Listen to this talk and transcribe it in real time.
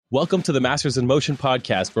Welcome to the Masters in Motion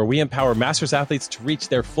podcast, where we empower Masters athletes to reach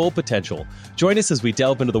their full potential. Join us as we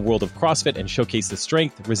delve into the world of CrossFit and showcase the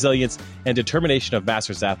strength, resilience, and determination of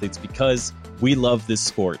Masters athletes because we love this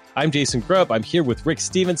sport. I'm Jason Grubb. I'm here with Rick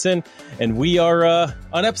Stevenson, and we are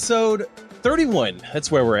on episode 31.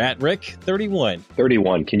 That's where we're at, Rick. 31.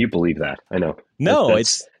 31. Can you believe that? I know. No,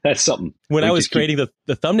 that's something. When I was creating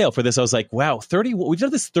the thumbnail for this, I was like, wow, 31. We've done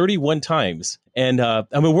this 31 times. And I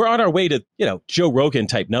mean, we're on our way to, Joe Rogan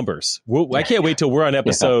type numbers. I can't wait till we're on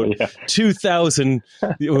episode 2000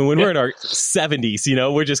 when we're in our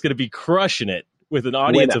 70s, we're just going to be crushing it with an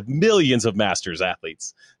audience of millions of Masters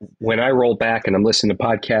athletes. When I roll back and I'm listening to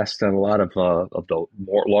podcasts on a lot of the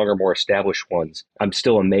more established ones, I'm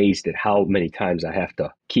still amazed at how many times I have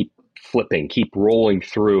to keep rolling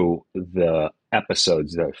through the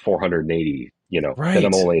episodes, the 480, right. That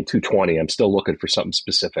I'm only in 220. I'm still looking for something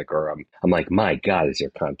specific, or I'm like, my God, is there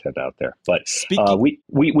content out there? But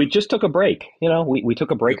we just took a break. We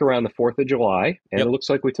took a break around the 4th of July, and it looks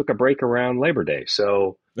like we took a break around Labor Day.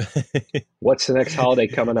 So what's the next holiday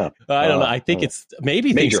coming up? I don't know. I think it's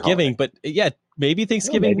maybe Thanksgiving, holiday. But maybe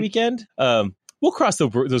Thanksgiving weekend. We'll cross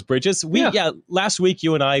those bridges. Last week,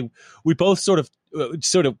 you and I, we both sort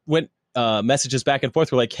of went messages back and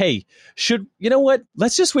forth. We're like, hey,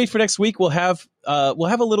 let's just wait for next week. We'll have a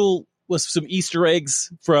little with some Easter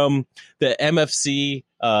eggs from the MFC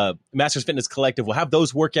Masters Fitness Collective. We'll have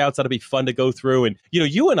those workouts. That'll be fun to go through. And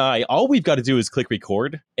you and I, all we've got to do is click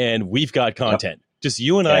record, and we've got content. Yep. Just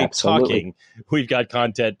you and I talking, we've got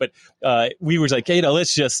content. But we were like, hey,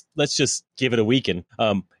 let's just give it a week. And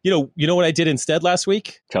you know what I did instead last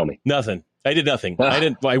week? Tell me. Nothing. I did nothing.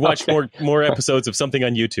 I watched more episodes of something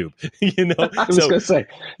on YouTube. I was going to say,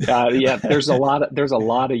 there's a lot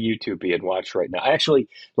of YouTube being watched right now. Actually,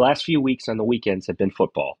 the last few weeks on the weekends have been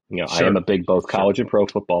football. Sure. I am a big both college and pro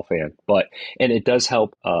football fan, and it does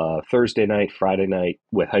help Thursday night, Friday night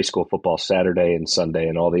with high school football, Saturday and Sunday,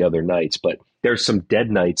 and all the other nights. But there's some dead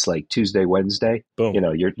nights like Tuesday, Wednesday. Boom.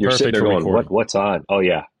 You're sitting there going, what's on? Oh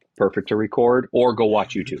yeah. Perfect to record or go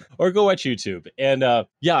watch YouTube. And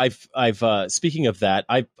I've speaking of that,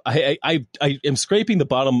 I am scraping the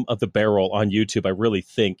bottom of the barrel on YouTube. I really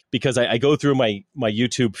think, because I go through my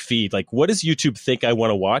YouTube feed. Like, what does YouTube think I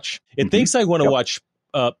want to watch? It thinks I want to watch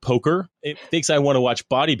poker. It thinks I want to watch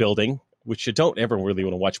bodybuilding, which you don't ever really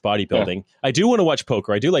want to watch bodybuilding. Yeah. I do want to watch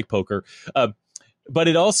poker. I do like poker. But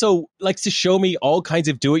it also likes to show me all kinds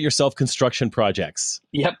of do-it-yourself construction projects.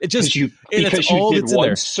 Yep, because you did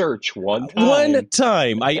one search one time. One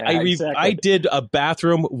time. I did a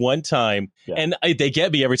bathroom one time, and they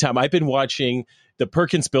get me every time. I've been watching the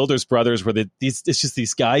Perkins Builders Brothers, where it's just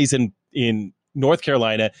these guys in North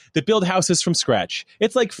Carolina that build houses from scratch.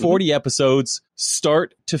 It's like 40 episodes,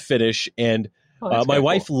 start to finish, and my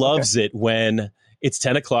wife loves it when it's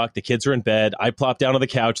 10 o'clock. The kids are in bed. I plop down on the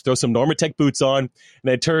couch, throw some Normatec boots on,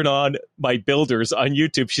 and I turn on my builders on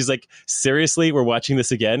YouTube. She's like, seriously, we're watching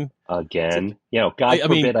this again? Again? God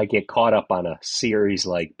forbid I get caught up on a series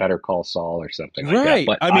like Better Call Saul or something like that.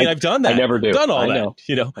 But I've done that. I never do. I've done all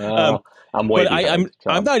that. I'm waiting.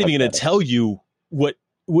 But I'm not even going to tell you what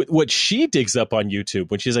she digs up on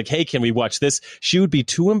YouTube when she's like, hey, can we watch this? She would be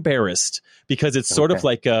too embarrassed because it's sort of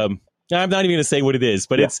like... I'm not even going to say what it is,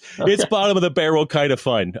 but it's bottom of the barrel kind of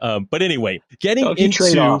fun. But anyway, into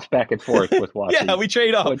trade off back and forth with watching. Yeah, we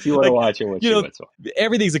trade off. What you want to watch and what you want to watch.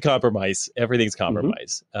 Everything's a compromise. Everything's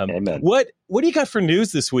compromise. Amen. What do you got for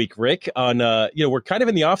news this week, Rick? On we're kind of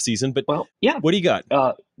in the off season, but what do you got?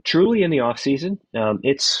 Truly in the off season.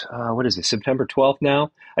 It's what is it? September 12th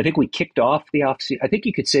now. I think we kicked off the off season. I think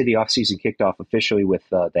you could say the off season kicked off officially with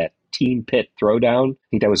that Teen Pit Throwdown. I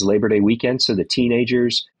think that was Labor Day weekend. So the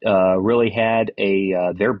teenagers really had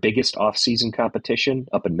their biggest off-season competition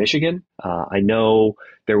up in Michigan. I know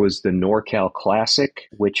there was the NorCal Classic,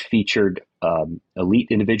 which featured elite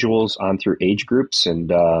individuals on through age groups,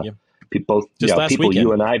 and people weekend.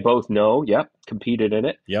 You and I both know, competed in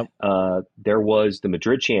it. Yep. There was the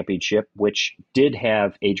Madrid Championship, which did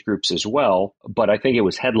have age groups as well, but I think it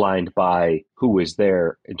was headlined by who was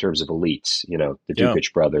there in terms of elites. The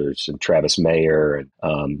Dukic brothers and Travis Mayer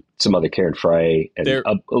and some other Karen Frey and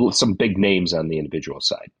some big names on the individual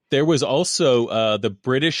side. There was also the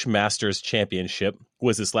British Masters Championship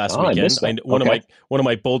was this last weekend. One of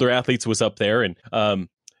my Boulder athletes was up there and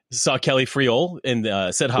saw Kelly Friol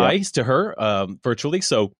and said hi to her virtually.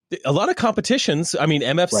 So a lot of competitions. I mean,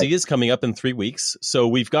 MFC is coming up in 3 weeks. So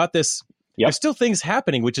we've got this. There's still things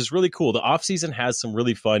happening, which is really cool. The off season has some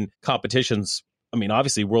really fun competitions I mean,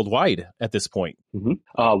 obviously worldwide at this point. Mm-hmm.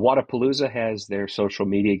 Wodapalooza has their social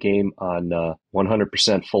media game on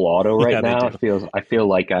 100% full auto right now. I feel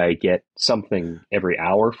like I get something every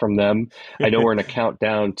hour from them. I know we're in a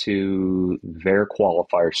countdown to their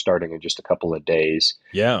qualifiers starting in just a couple of days.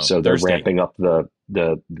 Yeah, so they're ramping up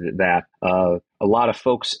that. A lot of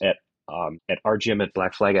folks at our gym at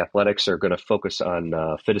Black Flag Athletics are going to focus on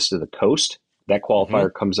Fittest of the Coast. That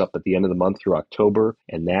qualifier comes up at the end of the month through October,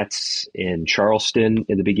 and that's in Charleston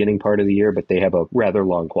in the beginning part of the year, but they have a rather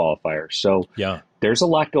long qualifier. So there's a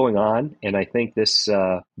lot going on, and I think this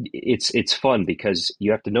it's fun because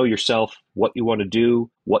you have to know yourself, what you want to do,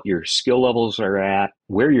 what your skill levels are at,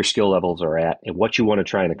 where your skill levels are at, and what you want to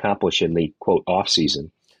try and accomplish in the, quote, off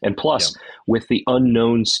season. And plus, with the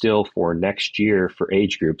unknown still for next year for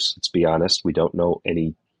age groups, let's be honest, we don't know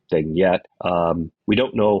anything yet. We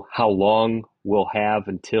don't know how long we'll have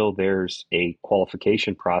until there's a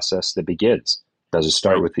qualification process that begins. Does it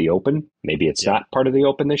start with the Open? Maybe it's not part of the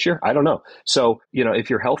Open this year. I don't know. So, if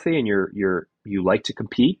you're healthy and you like to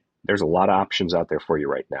compete, there's a lot of options out there for you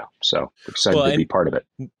right now. So excited to be part of it.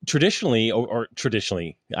 Traditionally,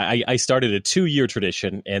 I started a 2-year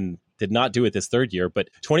tradition and did not do it this third year, but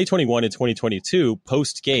 2021 and 2022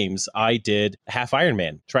 post games, I did half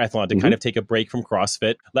Ironman triathlon to kind of take a break from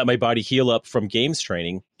CrossFit, let my body heal up from games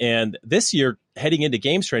training. And this year, heading into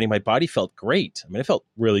games training, my body felt great. I mean, it felt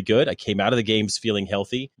really good. I came out of the games feeling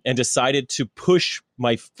healthy and decided to push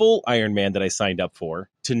my full Ironman that I signed up for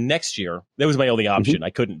to next year. That was my only option. I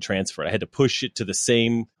couldn't transfer it. I had to push it to the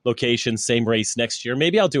same location, same race next year.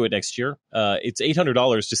 Maybe I'll do it next year. It's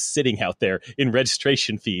 $800 just sitting out there in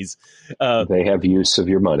registration fees. They have use of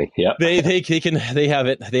your money. Yeah, they have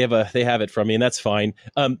it. They have it from me, and that's fine.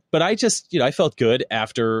 But I just, I felt good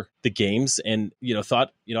after the games, and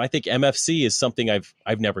thought, I think MFC is something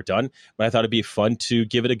I've never done, but I thought it'd be fun to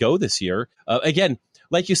give it a go this year. Again,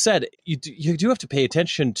 like you said, you do have to pay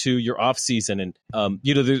attention to your off season, and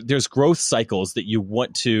there's growth cycles that you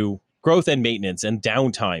want to. Growth and maintenance and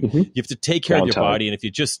downtime. You have to take care of your body. And if you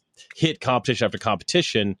just hit competition after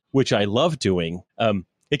competition, which I love doing,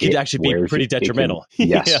 it could actually be pretty detrimental.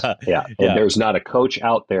 Yes. Yeah. And there's not a coach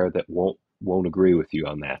out there that won't agree with you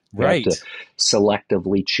on that. You have to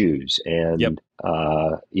selectively choose. And,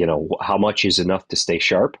 how much is enough to stay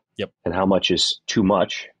sharp and how much is too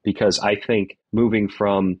much? Because I think moving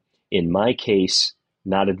from, in my case,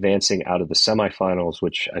 not advancing out of the semifinals,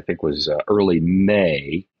 which I think was early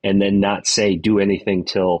May, and then not do anything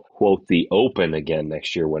till, quote, the Open again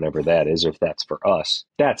next year, whenever that is, if that's for us,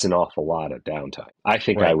 that's an awful lot of downtime. I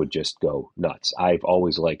think I would just go nuts. I've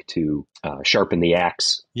always liked to sharpen the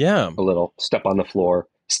axe a little, step on the floor,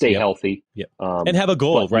 stay healthy. And have a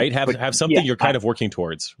goal, right? Have something you're kind of working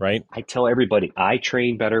towards, right? I tell everybody, I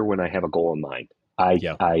train better when I have a goal in mind.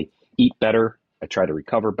 I eat better. I try to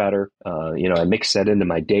recover better. I mix that into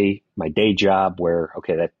my day job where,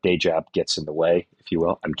 that day job gets in the way, if you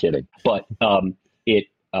will. I'm kidding. But it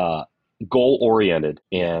goal oriented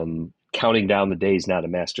and counting down the days now to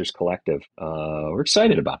Masters Collective. We're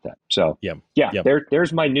excited about that. So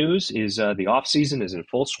there's my news is the off season is in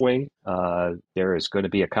full swing. There is going to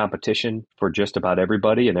be a competition for just about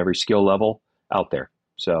everybody and every skill level out there.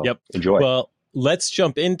 So enjoy. Well, let's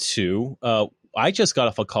jump into I just got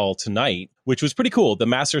off a call tonight, which was pretty cool. The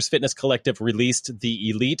Masters Fitness Collective released the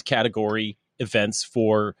elite category events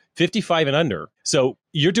for 55 and under. So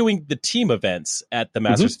you're doing the team events at the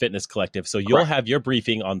Masters Fitness Collective. So you'll have your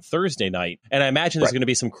briefing on Thursday night. And I imagine there's going to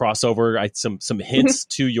be some crossover, some hints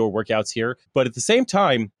to your workouts here. But at the same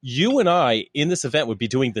time, you and I in this event would be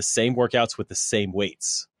doing the same workouts with the same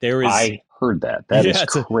weights. I heard that. That is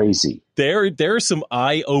crazy. There are some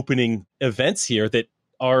eye-opening events here that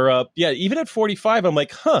are, even at 45, I'm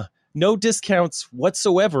like, no discounts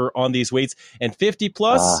whatsoever on these weights. And 50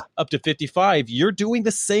 plus up to 55, you're doing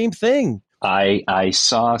the same thing. I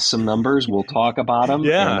saw some numbers. We'll talk about them.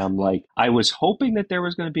 And I'm like, I was hoping that there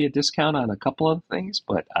was going to be a discount on a couple of things,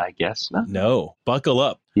 but I guess not. No, buckle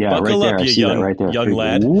up. Yeah, buckle right up, you young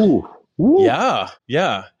lad. Ooh.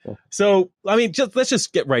 Yeah. So, I mean, let's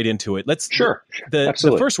just get right into it.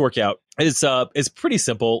 The first workout is pretty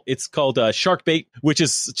simple. It's called Shark Bait, which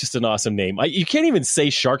is just an awesome name. You can't even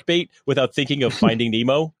say Shark Bait without thinking of Finding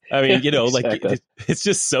Nemo. I mean, exactly. It's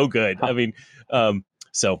just so good. I mean,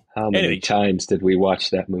 so how many times did we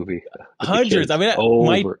watch that movie? Hundreds. I mean,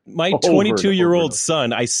 my 22-year-old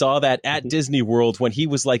son, I saw that at Disney World when he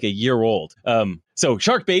was like a year old. So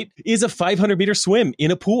Shark Bait is a 500-meter swim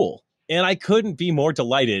in a pool. And I couldn't be more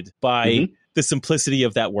delighted by the simplicity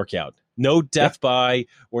of that workout. No death by.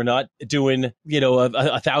 We're not doing,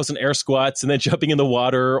 1,000 air squats and then jumping in the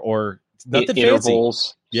water or nothing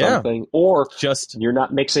intervals. something, or just you're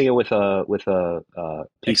not mixing it with a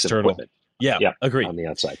piece external. Of equipment. Yeah, agree. On the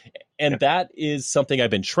outside. And that is something I've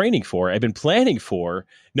been training for. I've been planning for,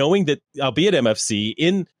 knowing that I'll be at MFC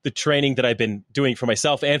in the training that I've been doing for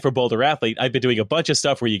myself and for Boulder Athlete. I've been doing a bunch of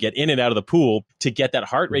stuff where you get in and out of the pool to get that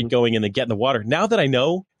heart rate going and then get in the water. Now that I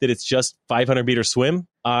know that it's just 500-meter swim,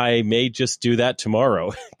 I may just do that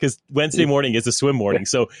tomorrow because Wednesday morning is a swim morning.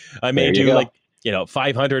 So I may do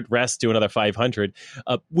 500, rest, do another 500,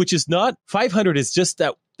 which is not 500 is just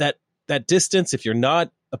that distance. If you're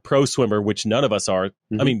not a pro swimmer, which none of us are,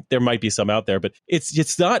 I mean, there might be some out there, but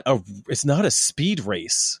it's not a speed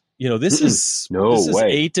race. This is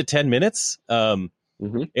 8 to 10 minutes.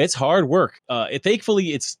 It's hard work.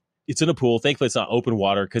 Thankfully, it's in a pool. Thankfully, it's not open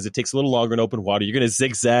water because it takes a little longer in open water. You're going to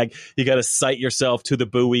zigzag. You got to sight yourself to the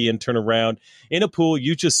buoy and turn around. In a pool,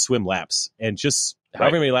 you just swim laps and just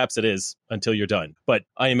however many laps it is until you're done. But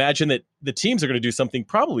I imagine that the teams are going to do something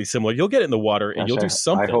probably similar. You'll get in the water and you'll do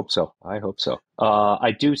something. I hope so.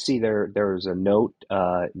 I do see there's a note,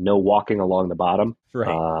 no walking along the bottom.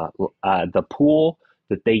 Right. The pool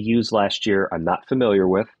that they used last year, I'm not familiar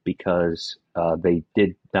with because they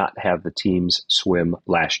did not have the teams swim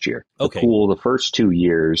last year. The pool, the first 2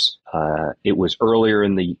 years, it was earlier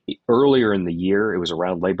in the year. It was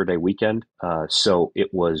around Labor Day weekend, so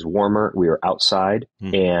it was warmer. We were outside,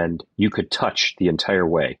 and you could touch the entire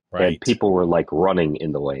way, and people were like running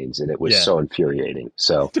in the lanes, and it was so infuriating.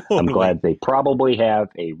 So I'm glad they probably have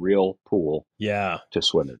a real pool, to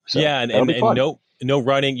swim in. So and no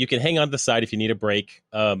running. You can hang on to the side if you need a break.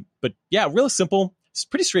 But real simple. It's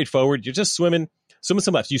pretty straightforward. You're just swimming some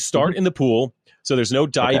laps. You start in the pool, so there's no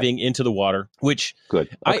diving into the water, which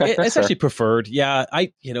it's actually preferred. Yeah,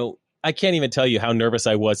 I can't even tell you how nervous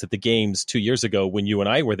I was at the games 2 years ago when you and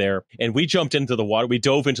I were there, and we jumped into the water. We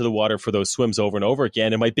dove into the water for those swims over and over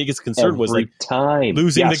again, and my biggest concern was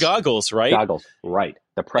losing the goggles, right? Goggles, right.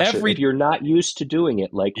 The pressure. If you're not used to doing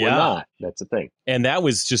it, like we're not, that's the thing. And that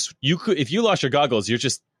was just if you lost your goggles, you're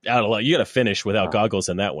just out of luck. You got to finish without goggles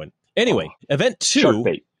in that one. Anyway, event 2.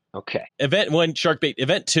 Sharkbait. Okay. Event 1, Sharkbait.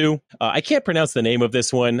 Event 2. I can't pronounce the name of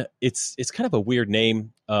this one. It's kind of a weird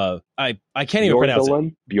name. I can't even pronounce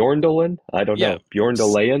it. Bjorndalen? I don't know.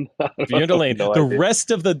 Bjorndalen? Bjorndalen. The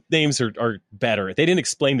rest of the names are better. They didn't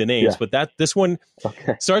explain the names, but this one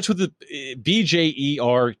starts with the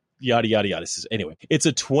BJER. Yada, yada, yada. Anyway, it's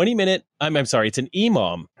a 20-minute, it's an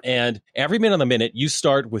EMOM. And every minute on the minute, you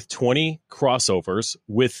start with 20 crossovers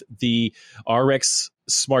with the RX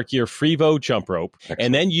Smart Gear Frevo jump rope. Excellent.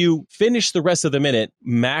 And then you finish the rest of the minute,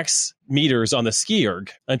 max meters on the ski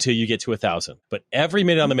erg until you get to 1,000. But every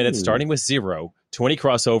minute on the minute, starting with 0, 20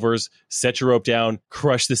 crossovers, set your rope down,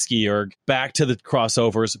 crush the ski erg, back to the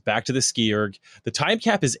crossovers, back to the ski erg. The time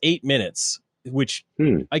cap is 8 minutes. Which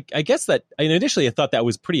I guess that initially I thought that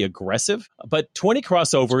was pretty aggressive, but 20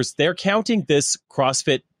 crossovers, they're counting this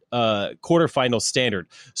CrossFit quarterfinal standard.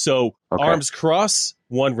 So arms cross,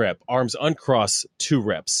 1 rep, arms uncross, 2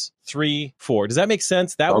 reps, 3, 4. Does that make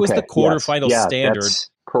sense? That was the quarterfinal standard.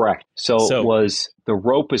 That's correct. So it was the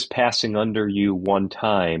rope is passing under you 1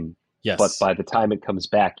 time, but by the time it comes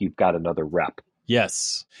back, you've got another rep.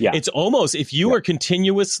 Yes. Yeah. It's almost, if you are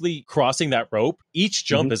continuously crossing that rope, each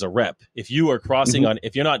jump is a rep. If you are crossing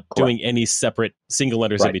if you're not doing any separate single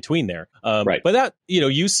letters in between there. But that,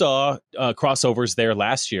 you saw crossovers there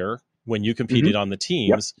last year when you competed on the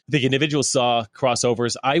teams. The individuals saw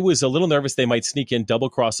crossovers. I was a little nervous they might sneak in double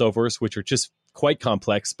crossovers, which are just quite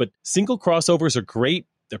complex, but single crossovers are great.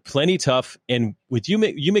 They're plenty tough. And with you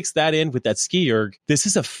mix that in with that ski erg, this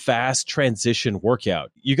is a fast transition workout.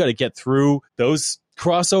 You got to get through those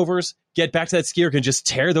crossovers, get back to that ski erg and just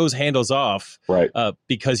tear those handles off. Right.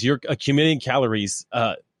 Because you're accumulating calories,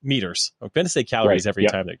 meters. I'm going to say calories every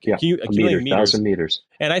time. Accumulating meters. 1,000 meters.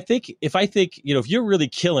 And if you're really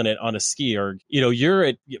killing it on a ski erg, you're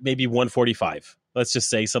at maybe 145. Let's just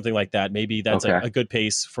say something like that. Maybe that's a good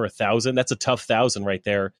pace for 1,000. That's a tough 1,000 right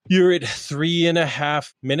there. You're at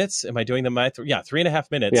 3.5 minutes. Am I doing the math? Yeah,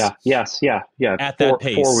 3.5 minutes. Yeah. At that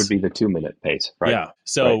pace. 4 would be the 2-minute pace. Right. Yeah.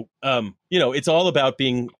 So, it's all about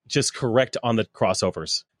being just correct on the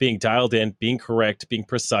crossovers, being dialed in, being correct, being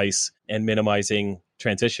precise, and minimizing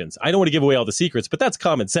transitions. I don't want to give away all the secrets, but that's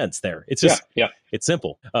common sense there. It's just, it's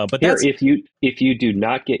simple. But that's if you do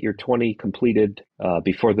not get your 20 completed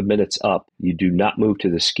before the minute's up, you do not move to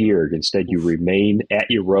the ski erg. Instead, you remain at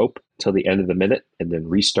your rope till the end of the minute and then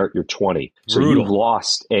restart your 20. So you've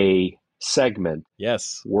lost a segment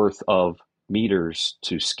worth of meters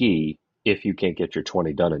to ski if you can't get your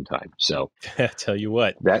 20 done in time. So I tell you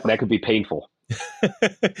what, that could be painful.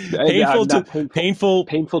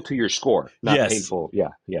 painful to your score. Not yes. painful. Yeah.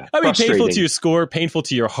 I mean, painful to your score, painful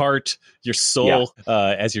to your heart, your soul,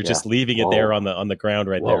 as you're just leaving it there on the ground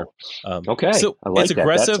right there. Okay. So I like it's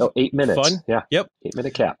aggressive. That's 8 minutes. Fun. Yeah. Yep.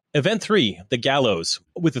 8-minute cap. Event 3, the gallows.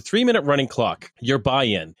 With a 3-minute running clock, your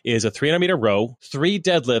buy-in is a 300-meter row, 3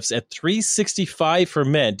 deadlifts at 365 for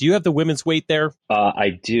men. Do you have the women's weight there?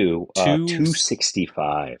 I do.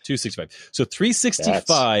 265. 265. So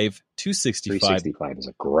 365, 265. 365 is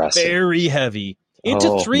aggressive. Very heavy.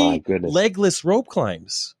 Into 3 legless rope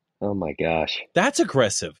climbs. Oh my gosh. That's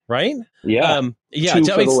aggressive, right? Yeah. 2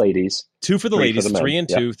 for the ladies. 2 for the ladies, 3 and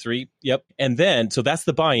 2, 3. Yep. And then, so that's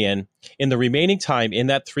the buy-in. In the remaining time in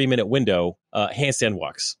that 3-minute window, handstand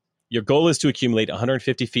walks. Your goal is to accumulate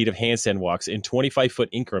 150 feet of handstand walks in 25-foot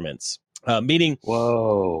increments. Meaning.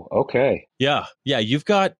 Whoa. Okay. Yeah. You've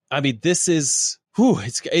got, I mean, this is,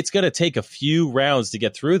 it's going to take a few rounds to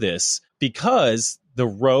get through this because the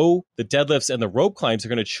row, the deadlifts, and the rope climbs are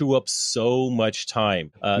going to chew up so much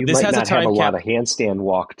time. This has a time cap. Lot of handstand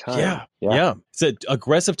walk time. Yeah. It's an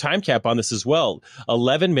aggressive time cap on this as well.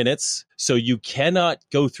 11 minutes. So you cannot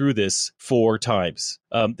go through this 4 times.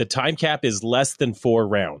 The time cap is less than 4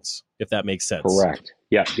 rounds, if that makes sense. Correct.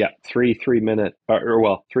 Yeah. 3 minutes,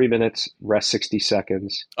 3 minutes, rest 60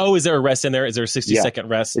 seconds. Oh, is there a rest in there? Is there a 60-second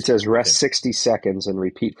rest? It says rest 60 seconds and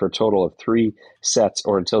repeat for a total of 3 sets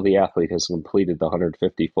or until the athlete has completed the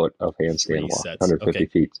 150 foot of handstand walk. 150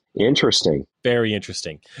 feet. Interesting. Very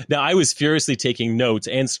interesting. Now, I was furiously taking notes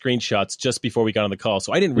and screenshots just before we got on the call,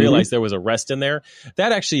 so I didn't realize there was a rest in there.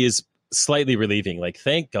 That actually is slightly relieving. Like,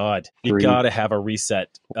 thank God you got to have a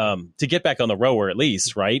reset to get back on the rower at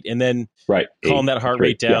least, right? And then calm that heart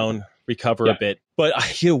rate down, recover a bit. But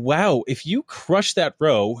wow, if you crush that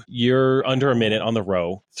row, you're under a minute on the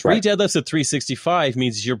row. 3 deadlifts at 365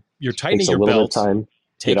 means you're tightening your belt,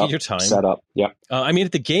 taking your time, set up. Yeah. I mean,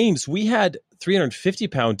 at the games we had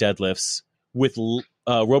 350-pound deadlifts with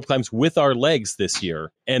rope climbs with our legs this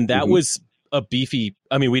year, and that was a beefy.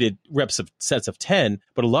 I mean, we did sets of 10,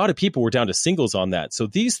 but a lot of people were down to singles on that. So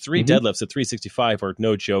these 3 deadlifts at 365 are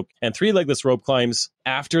no joke, and 3 legless rope climbs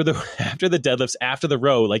after the deadlifts, after the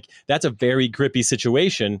row, like that's a very grippy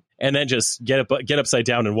situation. And then just get upside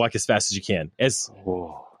down and walk as fast as you can,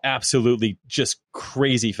 absolutely just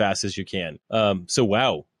crazy fast as you can. So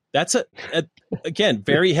wow. That's again,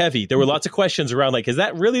 very heavy. There were lots of questions around, like, is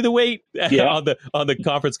that really the weight on the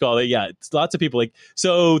conference call? Yeah, it's lots of people like,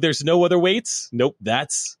 so there's no other weights? Nope,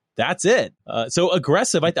 that's it. So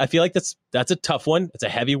aggressive. I feel like that's a tough one. It's a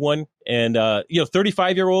heavy one. And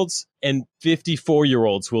 35-year-olds and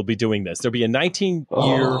 54-year-olds will be doing this. There'll be a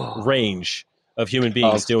 19-year range of human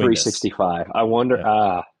beings doing 365. This. I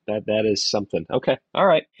wonder. That is something. Okay. All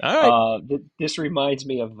right. This reminds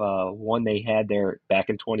me of one they had there back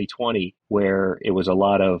in 2020 where it was a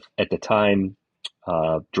lot of, at the time,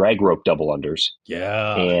 drag rope double unders.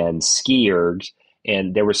 Yeah. And ski ergs.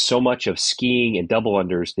 And there was so much of skiing and double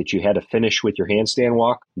unders that you had to finish with your handstand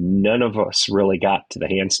walk. None of us really got to the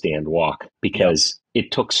handstand walk because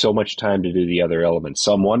it took so much time to do the other elements.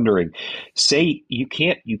 So I'm wondering, say you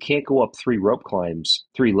can't go up 3 rope climbs,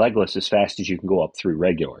 3 legless as fast as you can go up 3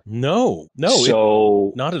 regular. No.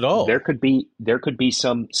 So not at all. There could be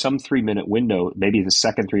some 3-minute window, maybe the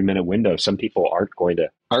second 3-minute window. Some people aren't going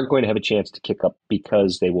to have a chance to kick up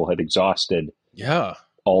because they will have exhausted. Yeah.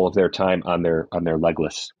 All of their time on their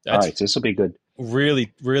legless. All right, so this will be good.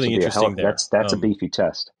 Really interesting there. That's a beefy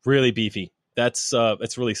test. Really beefy. That's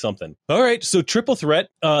it's really something. All right, so triple threat.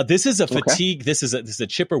 This is a fatigue. This is a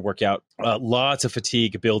chipper workout. Lots of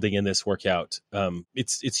fatigue building in this workout.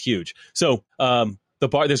 It's huge. So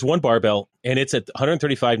there's one barbell and it's at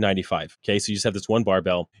 135.95. Okay, so you just have this one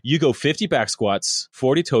barbell. You go 50 back squats,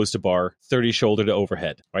 40 toes to bar, 30 shoulder to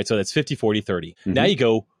overhead. Right, so that's 50, 40, 30. Now you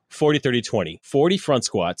go 40, 30, 20, 40 front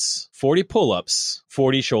squats, 40 pull-ups,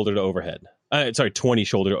 40 shoulder to overhead. 20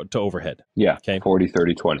 shoulder to overhead. Yeah. Okay. 40,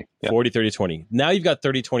 30, 20. Yeah. 40, 30, 20. Now you've got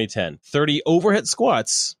 30, 20, 10. 30 overhead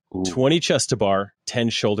squats, 20 chest to bar, 10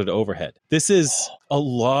 shoulder to overhead. This is a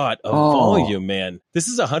lot of volume, man. This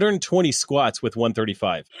is 120 squats with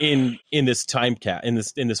 135 in this time cap, in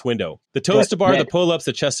this window. The toes to bar, the pull-ups,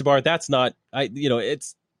 the chest to bar, that's not,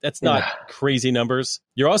 that's not crazy numbers.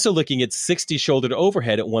 You're also looking at 60 shoulder to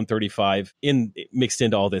overhead at 135 mixed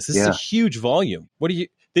into all this. This is a huge volume.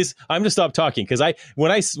 I'm going to stop talking because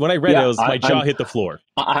when I read those, my jaw hit the floor.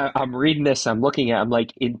 I'm reading this. I'm looking at. I'm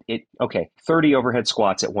like, okay. 30 overhead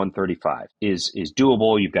squats at 135 is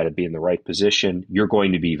doable. You've got to be in the right position. You're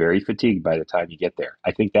going to be very fatigued by the time you get there.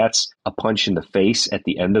 I think that's a punch in the face at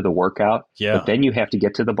the end of the workout. Yeah. But then you have to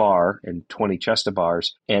get to the bar and 20 chest to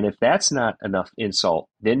bars. And if that's not enough insult,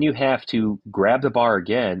 then you have to grab the bar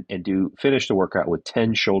again and finish the workout with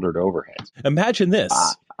 10 shouldered overheads. Imagine this.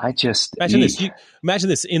 Imagine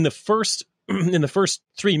this in the first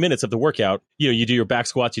 3 minutes of the workout. You do your back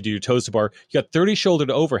squats, you do your toes to bar, you got 30 shoulder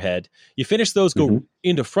to overhead, you finish those, go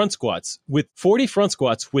into front squats with 40 front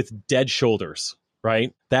squats with dead shoulders,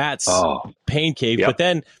 right? That's pain cave. Yep. But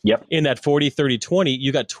then in that 40, 30, 20,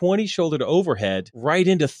 you got 20 shoulder to overhead right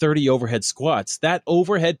into 30 overhead squats. That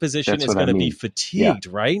overhead position is going to be fatigued,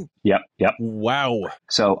 right? Yep. Wow.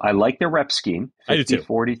 So I like the rep scheme. 50, I do too.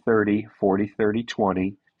 40, 30, 40, 30,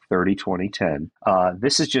 20, 30, 20, 10.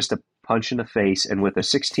 This is just a punch in the face, and with a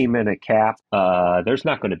 16-minute cap, there's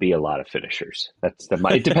not going to be a lot of finishers. That's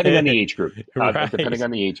depending on the age group. Right. Depending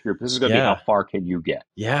on the age group, this is going to be how far can you get.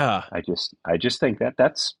 Yeah. I just think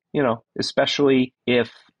that's especially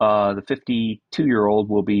if the 52-year-old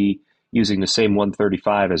will be using the same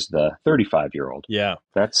 135 as the 35-year-old. Yeah.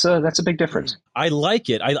 That's a big difference. I like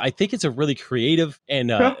it. I think it's a really creative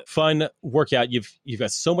and fun workout. You've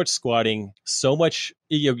got so much squatting, so much.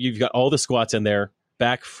 You've got all the squats in there,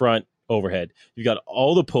 back, front, overhead. You've got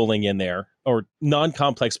all the pulling in there, or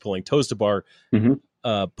non-complex pulling, toes to bar,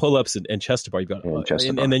 pull-ups and chest to bar. You've got,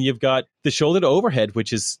 and then you've got the shoulder to overhead,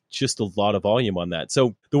 which is just a lot of volume on that.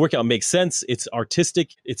 So the workout makes sense. It's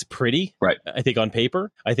artistic. It's pretty. Right. I think on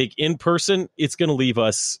paper. I think in person, it's going to leave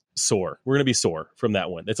us sore. We're going to be sore from that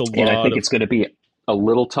one. It's a lot. And I think it's going to be a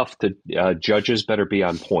little tough to judges better be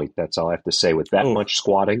on point. That's all I have to say. With that much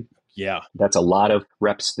squatting. Yeah. That's a lot of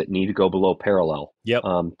reps that need to go below parallel. Yep.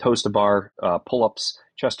 Toes to bar, pull-ups,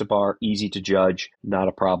 chest to bar, easy to judge, not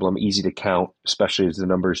a problem, easy to count, especially as the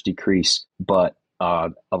numbers decrease. But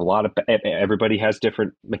everybody has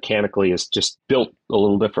different, mechanically is just built a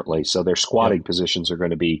little differently. So their squatting positions are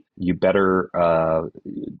going to be, you better,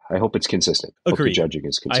 I hope it's consistent. Agreed. Hope the judging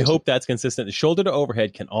is consistent. I hope that's consistent. The shoulder to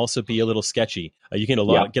overhead can also be a little sketchy. You can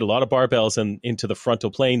get a lot of barbells into the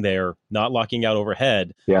frontal plane there, not locking out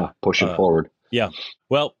overhead. Yeah, pushing forward. Yeah.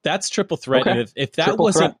 Well, that's triple threat. Okay. And if that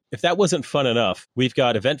wasn't fun enough, we've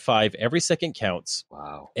got event 5, every second counts.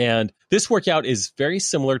 Wow. And this workout is very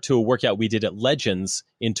similar to a workout we did at Legends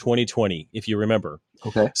in 2020, if you remember.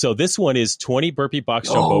 Okay. So this one is 20 burpee box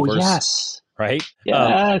jump overs. Yes. Right?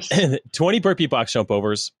 Yes. 20 burpee box jump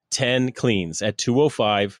overs, 10 cleans at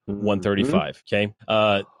 205, 135. Okay.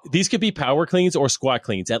 These could be power cleans or squat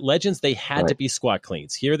cleans. At Legends, they had to be squat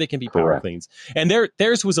cleans. Here, they can be power cleans. And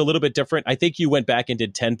theirs was a little bit different. I think you went back and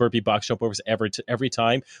did 10 burpee box jump overs every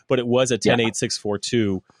time, but it was a 10, 8, 6, 4,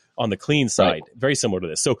 2 on the clean side. Very similar to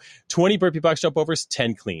this. So 20 burpee box jump overs,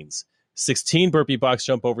 10 cleans. 16 burpee box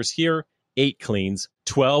jump overs here, 8 cleans.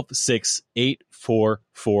 12, 6, 8, 4,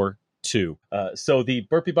 4, 2. So the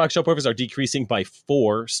burpee box jump overs are decreasing by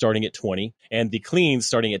 4 starting at 20, and the cleans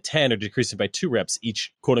starting at 10 are decreasing by 2 reps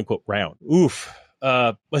each quote unquote round. Oof.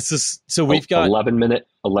 We've got 11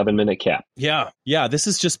 minute cap. Yeah. This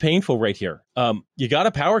is just painful right here. You got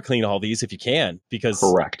to power clean all these if you can, because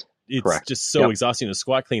it's just so exhausting to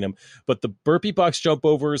squat clean them. But the burpee box jump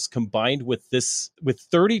overs combined with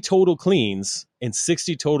 30 total cleans and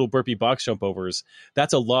 60 total burpee box jump overs,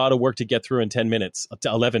 that's a lot of work to get through in 10 minutes, to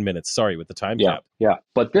 11 minutes, with the time cap. Yeah.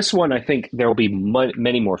 But this one, I think there will be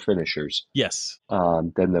many more finishers. Yes.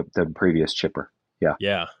 Than the previous chipper.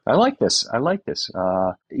 Yeah. I like this.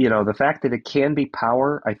 The fact that it can be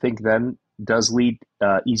power, I think then does lead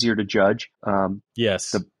easier to judge.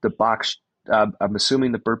 Yes. The box, I'm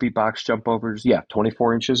assuming the burpee box jump overs,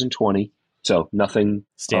 24 inches and 20. So nothing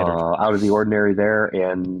standard out of the ordinary there,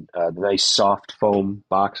 and the nice soft foam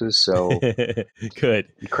boxes. So good.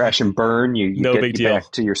 You crash and burn. You no get big deal. Back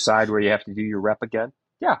to your side where you have to do your rep again.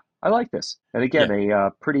 Yeah, I like this. And again, a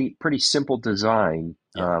pretty simple design.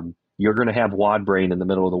 Yeah. You're going to have WOD brain in the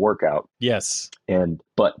middle of the workout. Yes.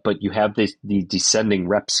 But you have the descending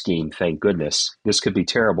rep scheme. Thank goodness. This could be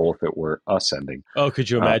terrible if it were ascending. Oh, could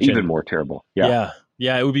you imagine? Even more terrible.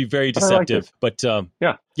 Yeah, it would be very deceptive. Like but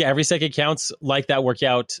every second counts. Like that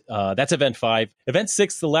workout. That's event 5. Event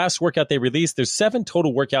 6, the last workout they released. There's 7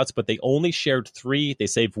 total workouts, but they only shared 3. They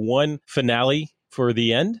saved 1 finale for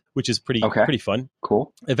the end, which is pretty fun.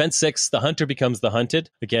 Cool. Event 6, the hunter becomes the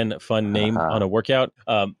hunted. Again, fun name on a workout.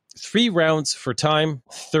 3 rounds for time,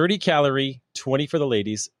 30 calorie, 20 for the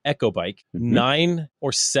ladies, echo bike, 9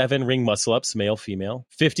 or 7 ring muscle ups, male, female,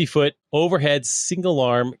 50-foot overhead single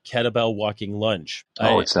arm kettlebell walking lunge.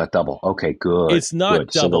 It's not double. Okay, good. It's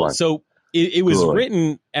not double. So it was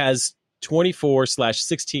written as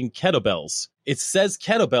 24/16 kettlebells. It says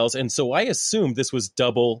kettlebells, and so I assumed this was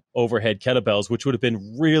double overhead kettlebells, which would have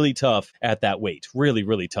been really tough at that weight. Really,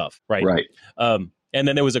 really tough, right? Right. And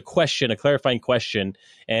then there was a clarifying question,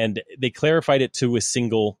 and they clarified it to a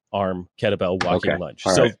single arm kettlebell walking lunge.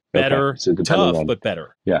 All so right. better, tough, but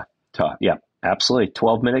better. Yeah, tough. Yeah. Absolutely.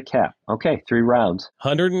 12-minute cap. Okay. 3 rounds.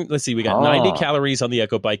 Let's see. We got 90 calories on the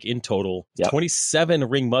Echo Bike in total. Yep. 27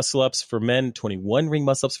 ring muscle ups for men, 21 ring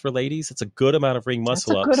muscle ups for ladies. It's a good amount of ring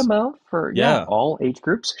muscle ups. That's a good amount for all age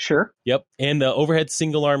groups. Sure. Yep. And the overhead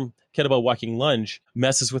single arm kettlebell walking lunge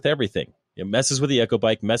messes with everything. It messes with the Echo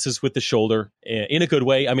Bike, messes with the shoulder in a good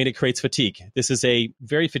way. I mean, it creates fatigue. This is a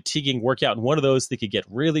very fatiguing workout, and one of those that could get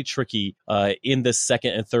really tricky in the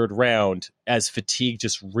second and third round as fatigue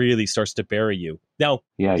just really starts to bury you. Now,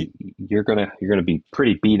 you're gonna be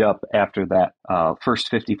pretty beat up after that first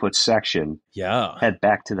 50-foot section. Yeah, head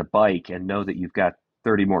back to the bike and know that you've got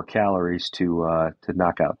 30 more calories to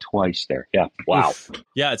knock out twice there. Yeah. Wow. Oof.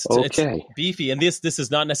 Yeah, it's beefy. And this is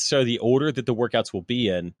not necessarily the order that the workouts will be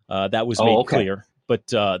in. That was made clear. But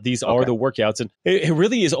these are the workouts. And it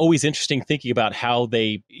really is always interesting thinking about how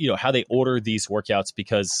they order these workouts,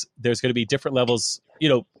 because there's going to be different levels.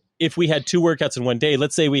 If we had 2 workouts in one day,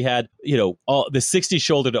 let's say we had, all the 60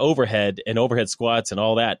 shoulder to overhead and overhead squats and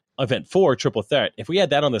all that, event 4, triple threat. If we had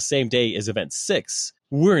that on the same day as event 6,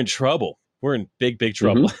 we're in trouble. We're in big, big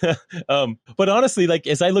trouble. But honestly, like,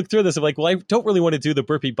 as I look through this, I'm like, well, I don't really want to do the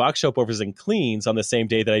burpee box jump overs and cleans on the same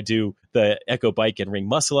day that I do the Echo Bike and ring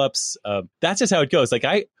muscle ups. That's just how it goes. Like,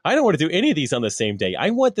 I don't want to do any of these on the same day. I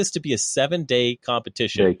want this to be a 7-day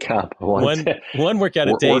competition. One workout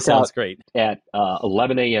a day sounds great. At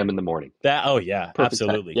 11 a.m. in the morning. Perfect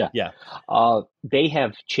absolutely. Time. Yeah. They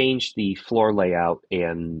have changed the floor layout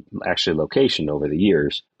and actually location over the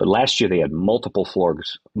years. But last year they had multiple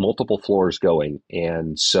floors going.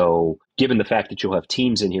 And so given the fact that you'll have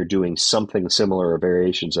teams in here doing something similar or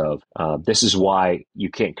variations of, this is why you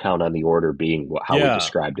can't count on the order being how we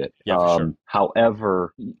described it. Yeah, sure.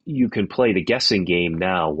 However, you can play the guessing game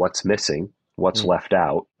now, what's missing, what's left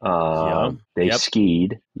out. They've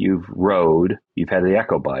skied, you've rode, you've had the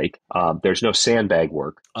Echo Bike. There's no sandbag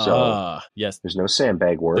work. So yes, there's no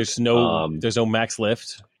sandbag work. There's no max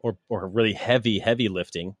lift or really heavy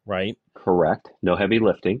lifting, right? Correct. No heavy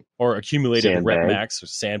lifting. Or accumulated sandbag. Rep max or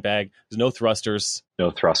sandbag. There's no thrusters.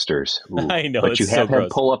 No thrusters. Ooh. I know, but you have had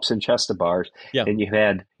gross. Pull-ups and chest to bars. Yeah. And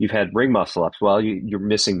you've had ring muscle ups. Well, you're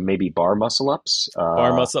missing maybe bar muscle ups.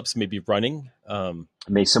 Bar muscle ups, maybe running.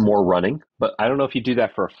 Maybe some more running. But I don't know if you do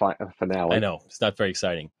that for a finale. I know. It's not very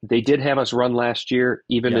exciting. They did have us run last year.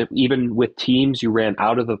 Even with teams, you ran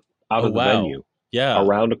out of the venue. Yeah.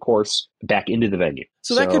 Around a course, back into the venue.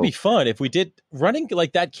 So that could be fun. If we did running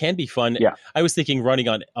like that, can be fun. Yeah. I was thinking running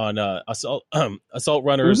on assault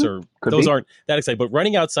runners or those aren't that exciting, but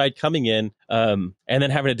running outside, coming in, and then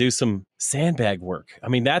having to do some sandbag work. I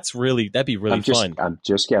mean, that'd be really fun. I'm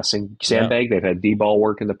just guessing. Sandbag. They've had D-ball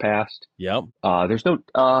work in the past. Yep. There's no.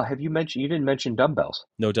 You didn't mention dumbbells?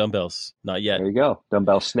 No dumbbells, not yet. There you go.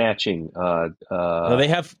 Dumbbell snatching. No, they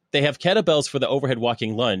have kettlebells for the overhead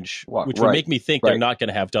walking lunge, which would make me think they're not going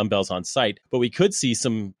to have dumbbells on site. But we could see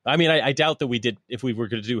some. I mean, I doubt that we did if we were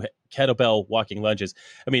going to do kettlebell walking lunges.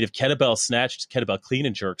 I mean, if kettlebell snatched, kettlebell clean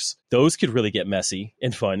and jerks, those could really get messy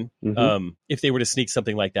and fun. If they were to sneak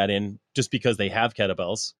something like that in, just because they have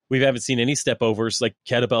kettlebells. We haven't seen any step overs, like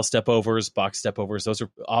kettlebell step overs, box step overs. Those are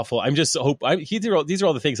awful. These are all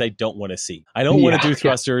the things I don't want to see. I don't want to do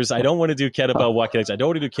thrusters. I don't want to do kettlebell walking legs. I don't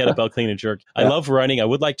want to do kettlebell clean and jerk. I love running. I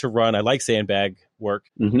would like to run. I like sandbag work.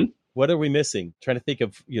 What are we missing? Trying to think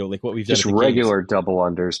of, like what we've done. Just regular double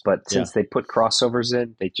unders, but since they put crossovers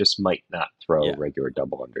in, they just might not throw regular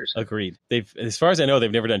double unders. Agreed. As far as I know, they've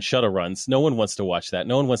never done shuttle runs. No one wants to watch that.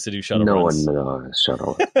 No one wants to do shuttle runs. No one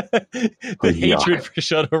shuttle. The hatred for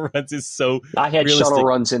shuttle runs is so I had realistic. Shuttle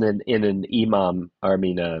runs in an imam,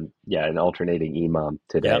 an alternating imam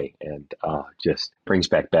today, and just brings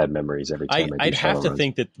back bad memories every time I'd have to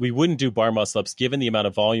think that we wouldn't do bar muscle ups given the amount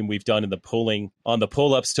of volume we've done in the pulling on the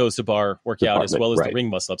pull ups toes to bar workout as well as the ring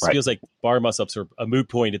muscle ups. It feels like bar muscle ups are a moot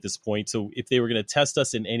point at this point. So if they were going to test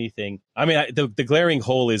us in anything, I mean, the glaring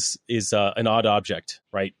hole is an odd object,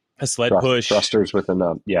 right? A sled push. Thrusters with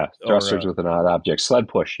an thrusters with an odd object. Sled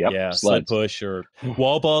push. Yep. Yeah, sled push or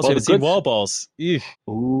wall balls. Well, I haven't seen wall balls. Eugh.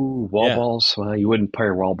 Ooh, wall balls. Well, you wouldn't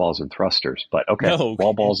pair wall balls and thrusters, but okay. No.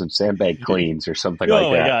 Wall balls and sandbag cleans or something like that.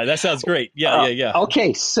 Oh my God, that sounds great. Yeah.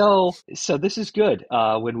 Okay, so this is good.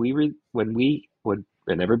 When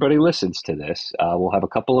everybody listens to this, we'll have a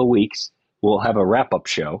couple of weeks. We'll have a wrap-up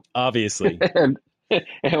show. Obviously.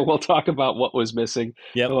 And we'll talk about what was missing.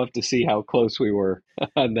 Yep. We'll have to see how close we were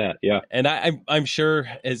on that. Yeah. And I'm sure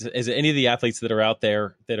as any of the athletes that are out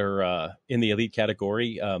there that are in the elite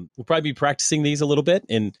category, we'll probably be practicing these a little bit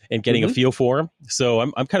and getting a feel for them. So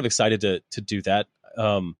I'm kind of excited to do that.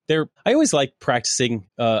 I always like practicing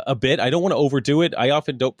a bit. I don't want to overdo it. I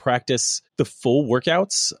often don't practice the full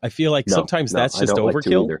workouts. I feel like sometimes that's just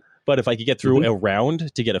overkill. Like but if I could get through a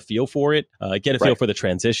round to get a feel for it, get a feel for the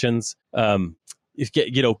transitions, get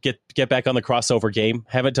back on the crossover game.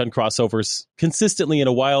 Haven't done crossovers consistently in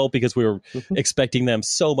a while because we were expecting them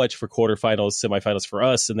so much for quarterfinals, semifinals for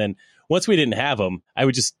us. And then once we didn't have them, I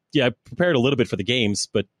would just, I prepared a little bit for the games,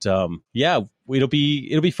 but it'll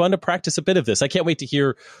be fun to practice a bit of this. I can't wait to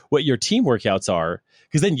hear what your team workouts are,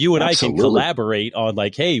 because then you and I can collaborate on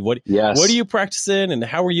like, hey, what are you practicing and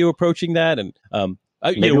how are you approaching that? And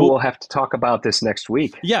maybe we'll have to talk about this next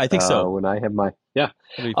week. Yeah, I think so. When I have my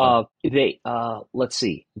let's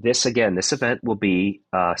see. This event will be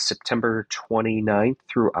September 29th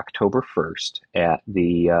through October 1st at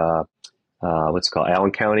the what's it called,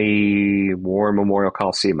 Allen County War Memorial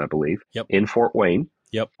Coliseum, I believe. Yep. In Fort Wayne.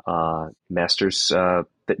 Yep. Masters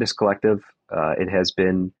Fitness Collective. It has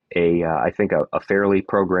been I think a fairly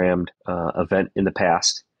programmed event in the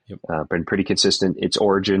past. Yep. Been pretty consistent. Its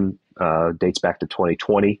origin dates back to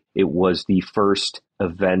 2020. It was the first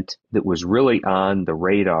event that was really on the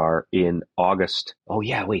radar in August. Oh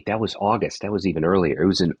yeah, wait, that was August. That was even earlier. It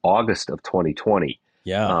was in August of 2020.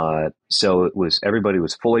 Yeah. So everybody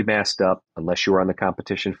was fully masked up unless you were on the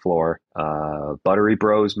competition floor. Buttery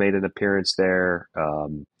Bros made an appearance there.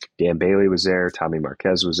 Dan Bailey was there. Tommy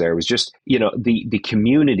Marquez was there. It was just, the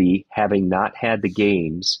community having not had the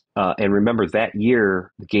games. And remember that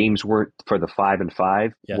year, the games weren't for the 5 and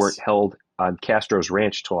 5 weren't held on Castro's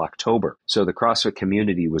Ranch till October. So the CrossFit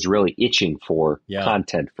community was really itching for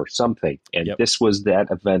content for something. And this was that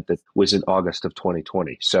event that was in August of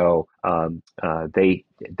 2020. So they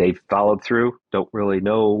followed through. Don't really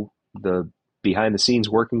know the behind the scenes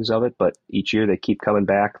workings of it, but each year they keep coming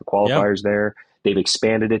back. The qualifiers there. They've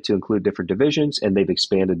expanded it to include different divisions, and they've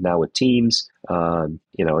expanded now with teams. I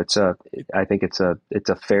think it's a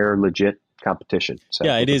fair, legit competition. So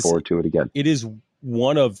it is. Forward to it again. It is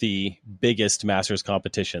one of the biggest Masters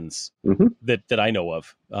competitions that I know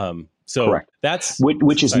of. So correct. That's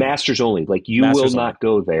which is Masters only. Like you will not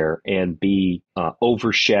go there and be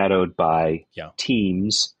overshadowed by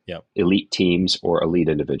teams, elite teams or elite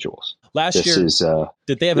individuals. Last year,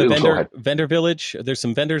 did they have a vendor village? There's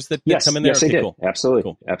some vendors that come in there. Yes, they did. Cool. Absolutely,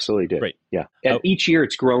 cool. Absolutely did. Great. Yeah, and each year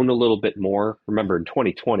it's grown a little bit more. Remember, in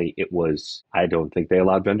 2020, it was. I don't think they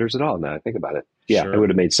allowed vendors at all. Now I think about it. Yeah, It would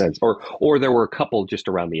have made sense. Or there were a couple just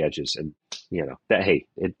around the edges, and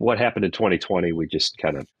what happened in 2020, we just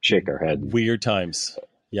kind of shake our head. Weird times.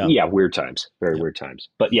 Yeah, weird times. Very weird times.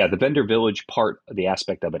 But yeah, the vendor village part, the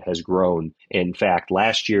aspect of it has grown. In fact,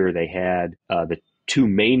 last year they had the two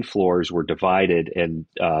main floors were divided and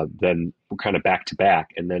then kind of back to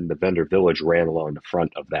back. And then the vendor village ran along the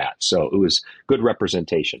front of that. So it was good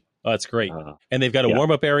representation. Oh, that's great. And they've got a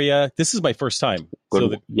warm-up area. This is my first time.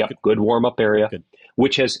 Good warm-up area,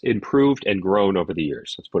 which has improved and grown over the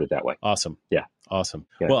years. Let's put it that way. Awesome. Yeah. Awesome.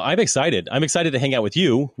 Yeah. Well, I'm excited. I'm excited to hang out with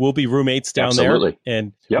you. We'll be roommates down there.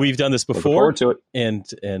 And we've done this before. Looking forward to it. And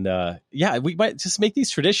we might just make these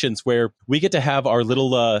traditions where we get to have our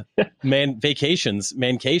little vacations,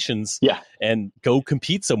 mancations, and go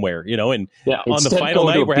compete somewhere, and on the final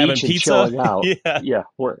night we're having pizza.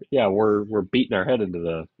 We're beating our head into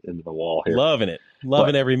the wall here. Loving it.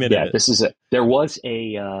 Loving every minute of it. This is there was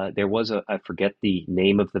a I forget the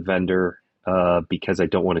name of the vendor because I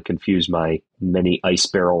don't want to confuse my many ice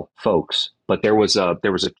barrel folks, but there was an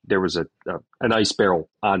ice barrel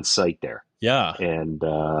on site there. Yeah. And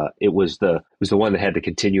it was the one that had the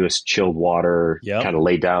continuous chilled water kind of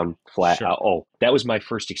laid down flat. Sure. That was my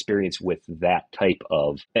first experience with that type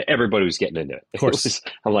of. Everybody was getting into it. Of course.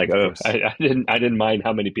 I'm like, I didn't mind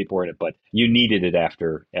how many people were in it, but you needed it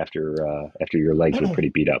after your legs were pretty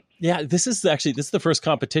beat up. Yeah, this is the first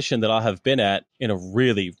competition that I'll have been at in a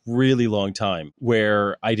really, really long time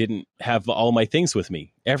where I didn't have all my things with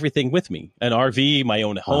me. Everything with me, an RV, my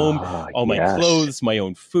own home, all my clothes, my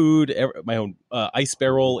own food, my own ice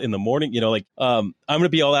barrel in the morning. I'm going to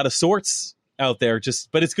be all out of sorts out there.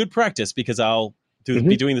 But it's good practice because I'll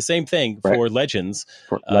be doing the same thing for Legends.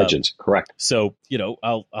 Correct. So,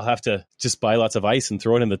 I'll have to just buy lots of ice and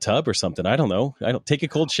throw it in the tub or something. I don't know. I don't take a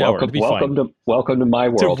cold shower. Welcome to my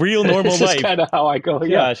world. It's a real normal life. That's kind of how I go.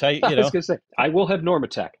 Gosh, I was going to say, I will have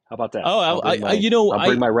Normatec. How about that? Oh, I'll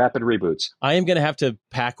bring my rapid reboots. I am going to have to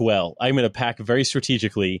pack well. I'm going to pack very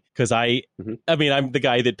strategically because I'm the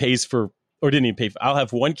guy that pays for, or didn't even pay for, I'll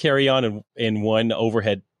have one carry-on and one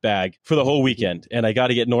overhead bag for the whole weekend. And I got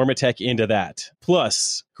to get Normatec into that.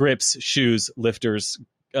 Plus grips, shoes, lifters,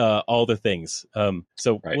 all the things.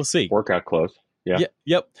 We'll see. Workout clothes. Yeah.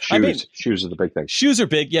 Yep. Shoes are the big thing. Shoes are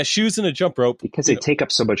big. Yeah. Shoes and a jump rope. Because they take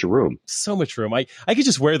up so much room. So much room. I could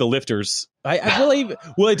just wear the lifters.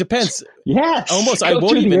 It depends. Yes. Almost. I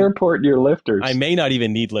won't even. The airport in your lifters. I may not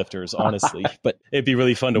even need lifters, honestly, but it'd be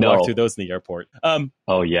really fun to walk through those in the airport.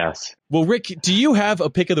 Oh, yes. Well, Rick, do you have a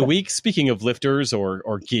pick of the week? Speaking of lifters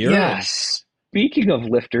or gear? Yes. Speaking of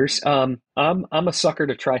lifters, I'm a sucker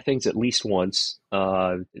to try things at least once.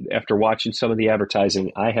 After watching some of the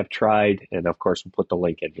advertising, I have tried, and of course we'll put the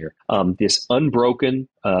link in here, this Unbroken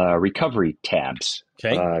recovery tablets.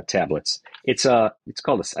 It's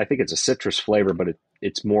called I think it's a citrus flavor, but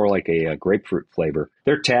it's more like a grapefruit flavor.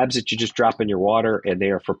 They're tabs that you just drop in your water, and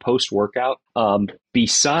they are for post-workout.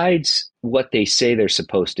 Besides what they say they're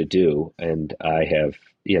supposed to do, and I have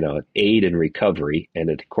aid in recovery.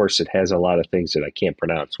 And of course, it has a lot of things that I can't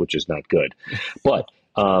pronounce, which is not good. But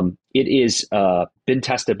it is been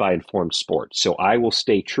tested by Informed Sport. So I will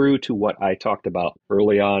stay true to what I talked about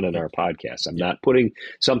early on in our podcast. I'm not putting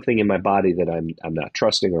something in my body that I'm not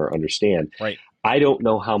trusting or understand. Right. I don't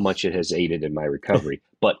know how much it has aided in my recovery,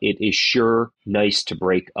 but it is sure nice to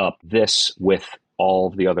break up this with all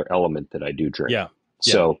of the other element that I do drink. Yeah.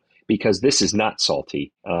 So because this is not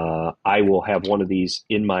salty, I will have one of these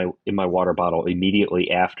in my water bottle immediately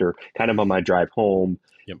after, kind of on my drive home.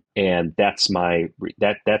 Yep. And that's my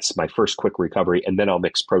first quick recovery. And then I'll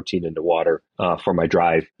mix protein into water for my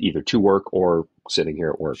drive, either to work or sitting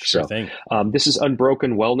here at work. Sure thing. This is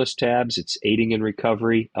Unbroken Wellness Tabs. It's aiding in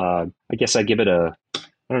recovery. I guess I give it I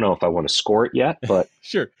don't know if I want to score it yet, but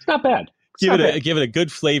sure, it's not bad. Give it a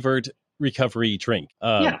good flavored recovery drink.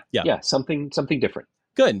 Something different.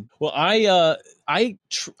 Good. Well, I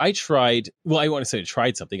tried. Well, I want to say I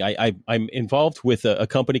tried something. I'm involved with a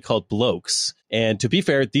company called Blokes, and to be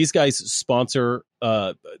fair, these guys sponsor.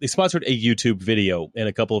 They sponsored a YouTube video and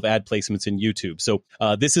a couple of ad placements in YouTube. So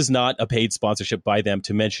this is not a paid sponsorship by them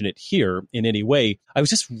to mention it here in any way. I was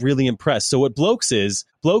just really impressed. So what Blokes is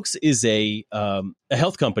a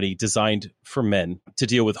health company designed for men to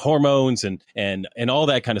deal with hormones and all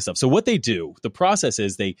that kind of stuff. So what they do, the process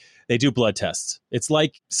is they do blood tests. It's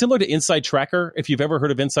like similar to Inside Tracker. If you've ever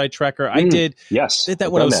heard of Inside Tracker, I did. Yes, did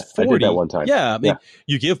that when I was 40. I did that one time. Yeah,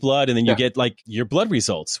 you give blood and then you get like your blood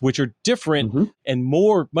results, which are different and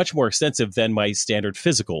much more extensive than my standard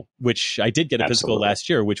physical, which I did get a physical last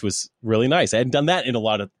year, which was really nice. I hadn't done that in a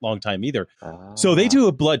long time either. So they do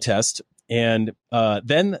a blood test. And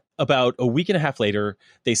then about a week and a half later,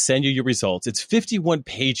 they send you your results. It's 51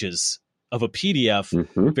 pages of a PDF,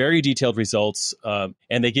 very detailed results.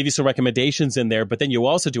 And they give you some recommendations in there. But then you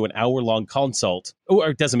also do an hour-long consult.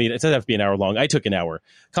 Or it doesn't have to be an hour long. I took an hour.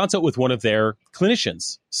 Consult with one of their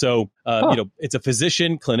clinicians. So, it's a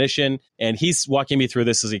physician, clinician, and he's walking me through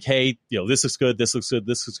this. Is like, hey, this looks good, this looks good,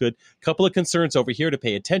 this looks good. Couple of concerns over here to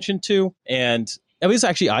pay attention to. And it was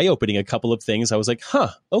actually eye-opening, a couple of things. I was like,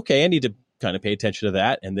 okay, I need to kind of pay attention to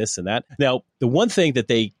that and this and that. Now, the one thing that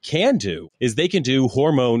they can do is they can do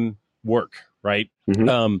hormone work, right?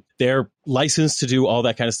 They're licensed to do all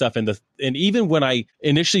that kind of stuff. And even when I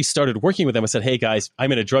initially started working with them, I said, hey guys,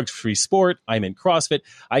 I'm in a drug-free sport. I'm in CrossFit.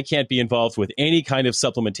 I can't be involved with any kind of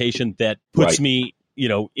supplementation that puts me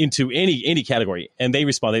into any category. And they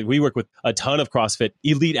responded, we work with a ton of CrossFit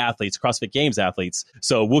elite athletes, CrossFit Games athletes.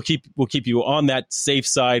 So we'll keep you on that safe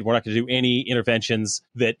side. We're not going to do any interventions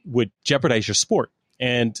that would jeopardize your sport.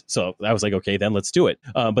 And so I was like, okay, then let's do it.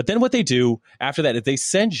 But then what they do after that is they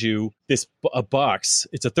send you a box.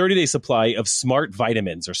 It's a 30-day supply of smart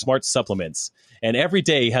vitamins or smart supplements. And every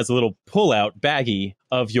day has a little pull-out baggie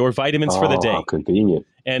of your vitamins for the day. How convenient.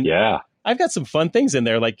 And I've got some fun things in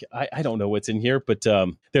there. Like, I don't know what's in here, but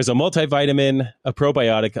there's a multivitamin, a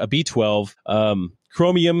probiotic, a B12,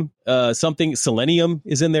 chromium, selenium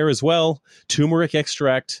is in there as well, turmeric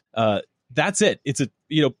extract. That's it. It's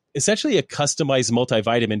essentially a customized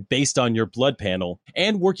multivitamin based on your blood panel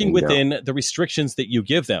and working within the restrictions that you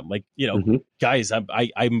give them. Like, guys, I'm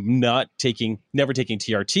never taking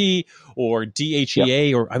TRT or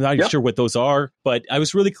DHEA, or I'm not even sure what those are, but I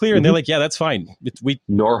was really clear. And they're like, yeah, that's fine.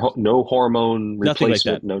 No hormone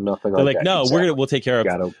replacement, nothing like that. No, we'll take care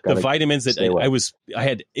of the vitamins that I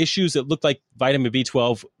had issues that looked like vitamin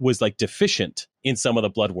B12 was like deficient in some of the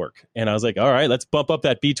blood work. And I was like, all right, let's bump up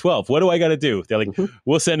that B12. What do I got to do? They're like,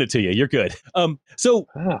 we'll send it to you. You're good. So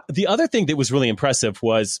the other thing that was really impressive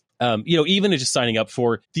was, even just signing up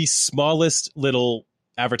for the smallest little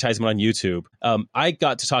advertisement on YouTube, I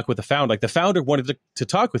got to talk with the founder. Like the founder wanted to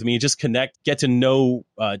talk with me and just connect, get to know,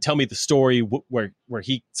 tell me the story where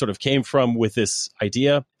he sort of came from with this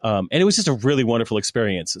idea. And it was just a really wonderful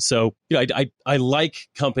experience. So, I like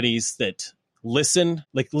companies that listen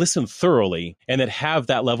thoroughly and that have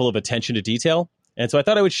that level of attention to detail. And so I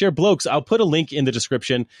thought I would share Blokes. I'll put a link in the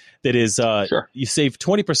description that is, you save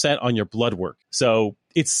 20% on your blood work. So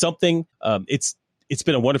it's something, it's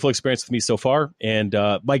been a wonderful experience with me so far. And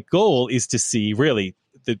my goal is to see really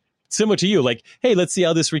similar to you, like, hey, let's see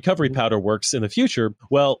how this recovery powder works in the future.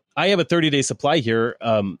 Well, I have a 30-day supply here.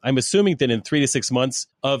 I'm assuming that in 3 to 6 months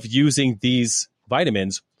of using these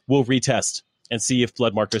vitamins, we'll retest and see if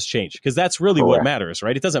blood markers change. Because that's really what matters,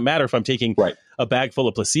 right? It doesn't matter if I'm taking a bag full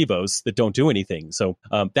of placebos that don't do anything. So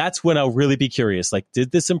that's when I'll really be curious. Like,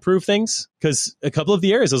 did this improve things? Because a couple of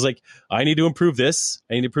the areas, I was like, I need to improve this.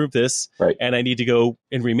 I need to improve this. And I need to go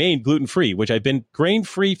and remain gluten-free, which I've been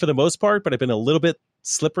grain-free for the most part, but I've been a little bit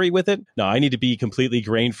slippery with it. No, I need to be completely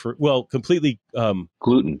grain-free. Well, completely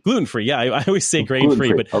gluten-free. Yeah, I always say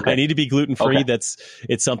grain-free, but I need to be gluten-free.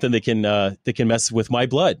 It's something that can mess with my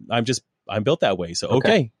blood. I'm built that way. So,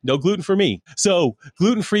 no gluten for me. So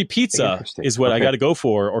gluten-free pizza is what I got to go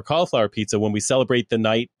for, or cauliflower pizza when we celebrate the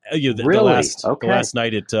night, the last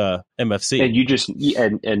night at MFC. And you just,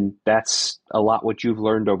 and that's a lot what you've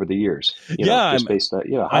learned over the years. Just based on,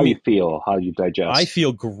 how you feel, how you digest. I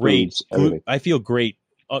feel great. I feel great.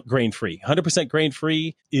 Grain-free, 100%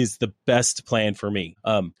 grain-free is the best plan for me.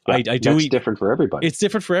 I do eat different for everybody. It's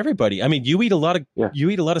different for everybody. I mean, you eat a lot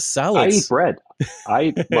of salads. I eat bread. I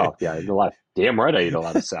eat a lot. Damn right, I eat a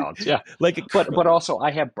lot of salads. Yeah, but also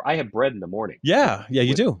I have bread in the morning. Yeah,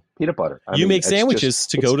 you do. Peanut butter. You make sandwiches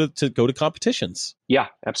to go to competitions. Yeah,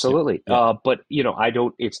 absolutely. Yeah. But I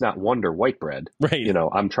don't. It's not Wonder white bread. Right.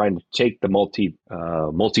 I'm trying to take the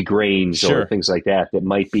multi grains or things like that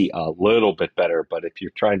might be a little bit better. But if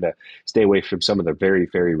you're trying to stay away from some of the very,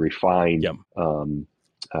 very refined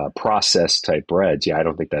processed type breads, I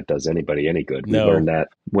don't think that does anybody any good. We learned that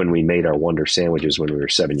when we made our Wonder sandwiches when we were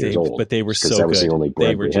 7 years old. But they were so good. That was the only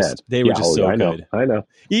bread we had. They were just so good. I know.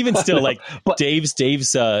 Even still, like Dave's,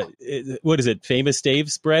 what is it? Famous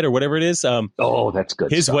Dave's bread or whatever it is. That's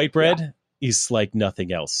good. His white bread is like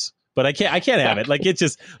nothing else. But I can't have it. Like, it's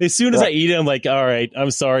just, as soon as I eat it, I'm like, all right,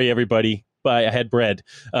 I'm sorry, everybody, but I had bread.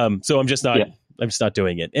 So I'm just not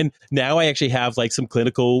doing it. And now I actually have like some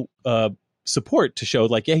clinical support to show,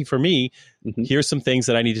 like, hey, for me, here's some things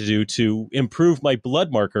that I need to do to improve my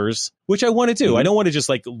blood markers, which I want to do. I don't want to just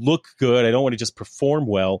like look good. I don't want to just perform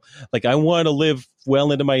well. Like, I want to live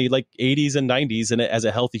well into my like 80s and 90s and as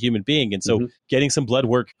a healthy human being. And so getting some blood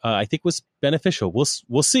work, I think was beneficial.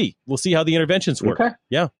 We'll see. We'll see how the interventions work. Okay.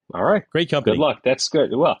 Yeah. All right. Great company. Good luck. That's good.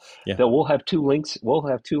 Well, we'll have 2 links. We'll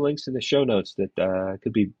have 2 links in the show notes that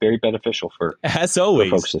could be very beneficial for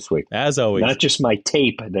folks this week. As always. Not just my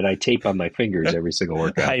tape that I tape on my fingers every single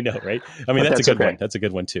workout. I know, right? I mean, that's a good one. That's a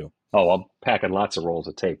good one too. Oh, I'm packing lots of rolls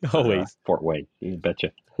of tape. Always. Fort Wayne. You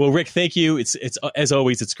betcha. Well, Rick, thank you. It's as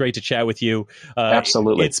always, it's great to chat with you.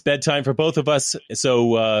 Absolutely. It's bedtime for both of us.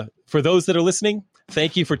 So for those that are listening,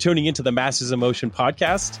 thank you for tuning into the Masters of Motion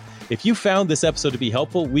podcast. If you found this episode to be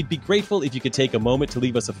helpful, we'd be grateful if you could take a moment to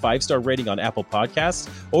leave us a 5-star rating on Apple Podcasts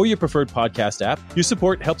or your preferred podcast app. Your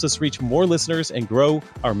support helps us reach more listeners and grow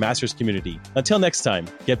our Masters community. Until next time,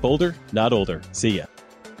 get bolder, not older. See ya.